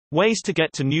Ways to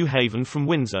get to New Haven from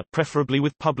Windsor, preferably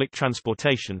with public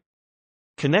transportation.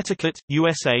 Connecticut,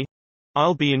 USA.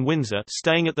 I'll be in Windsor,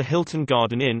 staying at the Hilton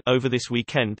Garden Inn over this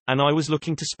weekend, and I was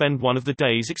looking to spend one of the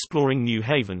days exploring New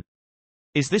Haven.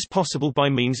 Is this possible by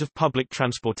means of public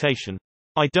transportation?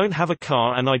 I don't have a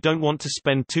car and I don't want to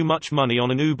spend too much money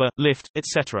on an Uber, Lyft,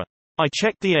 etc. I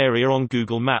checked the area on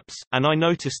Google Maps, and I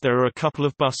noticed there are a couple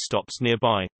of bus stops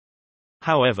nearby.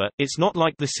 However, it's not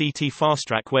like the CT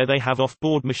FastTrack where they have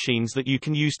off-board machines that you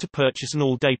can use to purchase an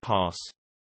all-day pass.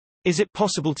 Is it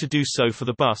possible to do so for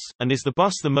the bus, and is the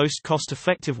bus the most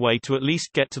cost-effective way to at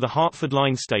least get to the Hartford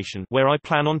Line station, where I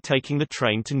plan on taking the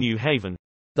train to New Haven?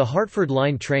 The Hartford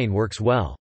Line train works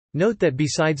well. Note that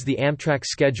besides the Amtrak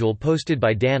schedule posted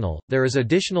by Danel, there is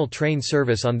additional train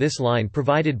service on this line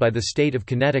provided by the state of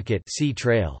Connecticut. See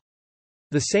Trail.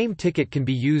 The same ticket can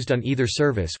be used on either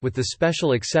service with the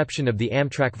special exception of the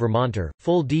Amtrak Vermonter.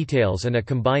 Full details and a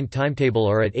combined timetable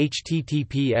are at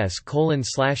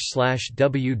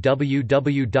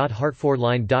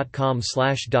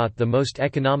https://www.hartfordline.com/. The most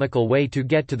economical way to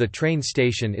get to the train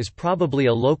station is probably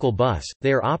a local bus.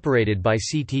 They are operated by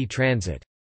CT Transit.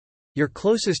 Your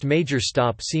closest major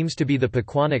stop seems to be the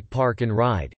Pequannock Park and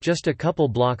Ride, just a couple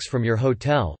blocks from your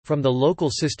hotel. From the local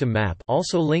system map,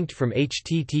 also linked from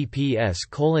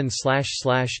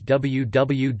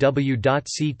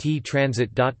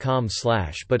https://www.cttransit.com/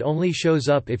 but only shows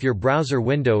up if your browser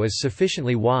window is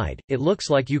sufficiently wide. It looks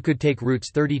like you could take routes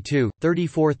 32,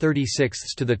 34,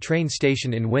 36 to the train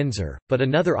station in Windsor, but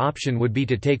another option would be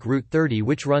to take Route 30,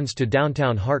 which runs to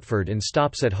downtown Hartford and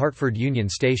stops at Hartford Union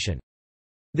Station.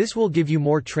 This will give you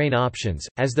more train options,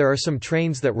 as there are some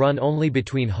trains that run only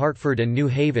between Hartford and New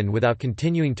Haven without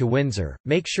continuing to Windsor.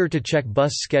 Make sure to check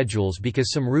bus schedules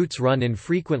because some routes run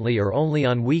infrequently or only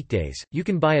on weekdays. You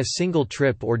can buy a single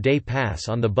trip or day pass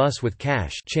on the bus with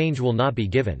cash. Change will not be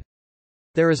given.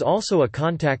 There is also a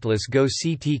contactless Go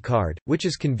CT card, which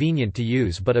is convenient to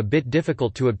use but a bit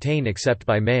difficult to obtain except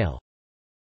by mail.